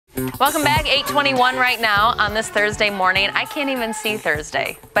Welcome back, 8:21 right now on this Thursday morning. I can't even see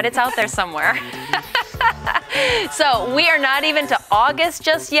Thursday, but it's out there somewhere. So we are not even to August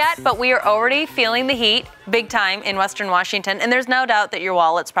just yet, but we are already feeling the heat big time in Western Washington. And there's no doubt that your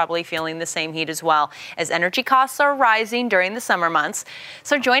wallet's probably feeling the same heat as well, as energy costs are rising during the summer months.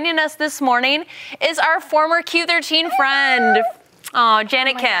 So joining us this morning is our former Q13 friend. Oh,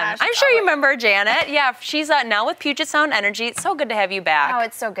 Janet Kim. Gosh. I'm sure you remember Janet. Yeah, she's now with Puget Sound Energy. It's so good to have you back. Oh,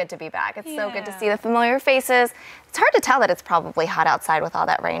 it's so good to be back. It's so good to see the familiar faces. It's hard to tell that it's probably hot outside with all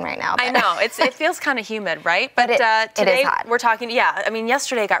that rain right now. I know. It feels kind of humid, right? But today it is hot. We're talking, I mean,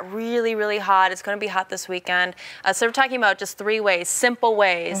 yesterday got really, really hot. It's going to be hot this weekend. So we're talking about just 3 ways, simple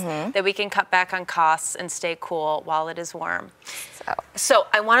ways that we can cut back on costs and stay cool while it is warm. So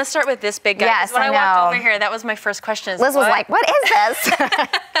I want to start with this big guy. Yes, when I walked over here, that was my first question. Liz was like, what is this?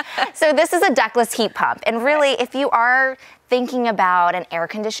 So this is a ductless heat pump. And really, if you are thinking about an air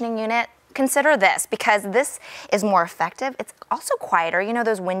conditioning unit, consider this, because this is more effective. It's also quieter. You know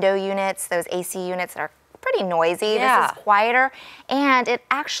those window units, those AC units that are pretty noisy. Yeah. This is quieter, and it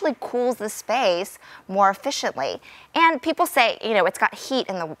actually cools the space more efficiently. And people say, you know, it's got heat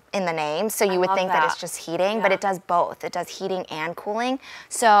in the name, so you would think that it's just heating, but it does both. It does heating and cooling.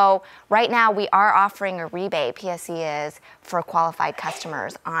 So right now we are offering a rebate, PSE is, for qualified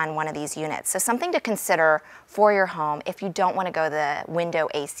customers on one of these units. So something to consider for your home if you don't want to go the window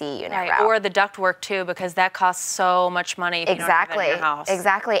AC unit route. Or the ductwork too, because that costs so much money if you don't have it in your house.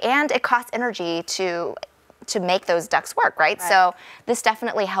 Exactly, and it costs energy to make those ducts work, right? So this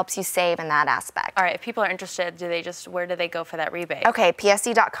definitely helps you save in that aspect. All right, if people are interested, where do they go for that rebate? Okay,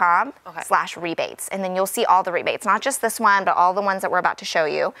 psc.com/rebates, and then you'll see all the rebates, not just this one, but all the ones that we're about to show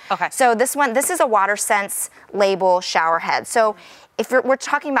you. Okay. So this is a WaterSense label shower head. So if we're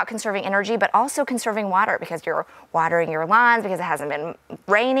talking about conserving energy, but also conserving water, because you're watering your lawns because it hasn't been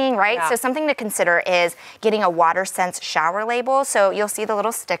raining, right? Yeah. So something to consider is getting a WaterSense shower label. So you'll see the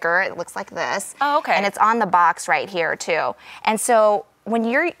little sticker. It looks like this. Oh, okay. And it's on the box right here too. And so when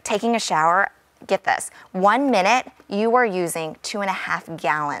you're taking a shower, get this, 1 minute, you are using 2.5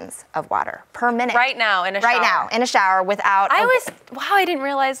 gallons of water per minute. Right now in a shower. Right now in a shower without. Wow, I didn't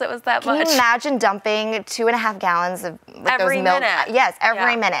realize it was that much. Can you imagine dumping 2.5 gallons of every milk? minute? Yes,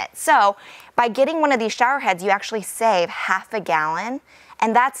 every minute. So by getting one of these shower heads, you actually save 1/2 gallon,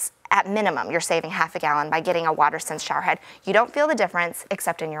 and that's at minimum, you're saving 1/2 gallon by getting a WaterSense shower head. You don't feel the difference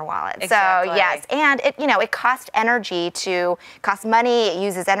except in your wallet. Exactly. So yes, and it costs money. It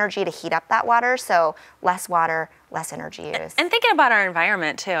uses energy to heat up that water, so less water, less energy use. And thinking about our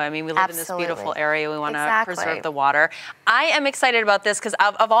environment too. I mean, we live in this beautiful area. We want to preserve the water. I am excited about this because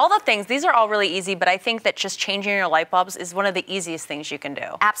of all the things, these are all really easy, but I think that just changing your light bulbs is one of the easiest things you can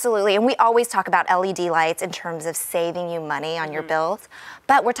do. Absolutely, and we always talk about LED lights in terms of saving you money on your bills,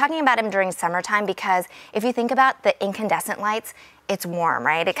 but we're talking about them during summertime because if you think about the incandescent lights, it's warm,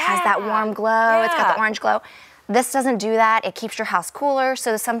 right? It has that warm glow, it's got the orange glow. This doesn't do that. It keeps your house cooler,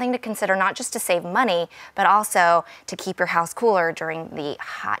 so there's something to consider, not just to save money, but also to keep your house cooler during the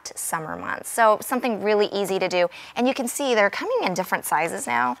hot summer months. So something really easy to do. And you can see they're coming in different sizes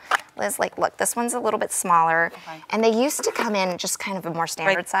now. Liz, like, look, this one's a little bit smaller. And they used to come in just kind of a more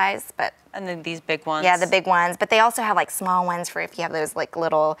standard size, but... And then these big ones. Yeah, the big ones. But they also have like small ones for if you have those like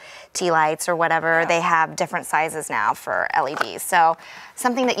little tea lights or whatever. They have different sizes now for LEDs. So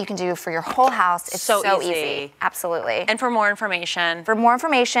something that you can do for your whole house. It's so easy. Absolutely. And for more information? For more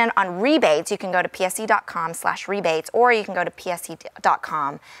information on rebates, you can go to psc.com/rebates, or you can go to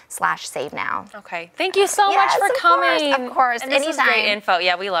psc.com/savenow. Okay. Thank you so much for coming. Of course. And this is great info.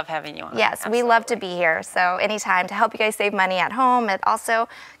 Yeah, we love having you on. Yes, we love to be here. So anytime to help you guys save money at home and also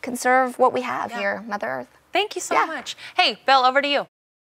conserve what we have here, Mother Earth. Thank you so much. Hey, Bill, over to you.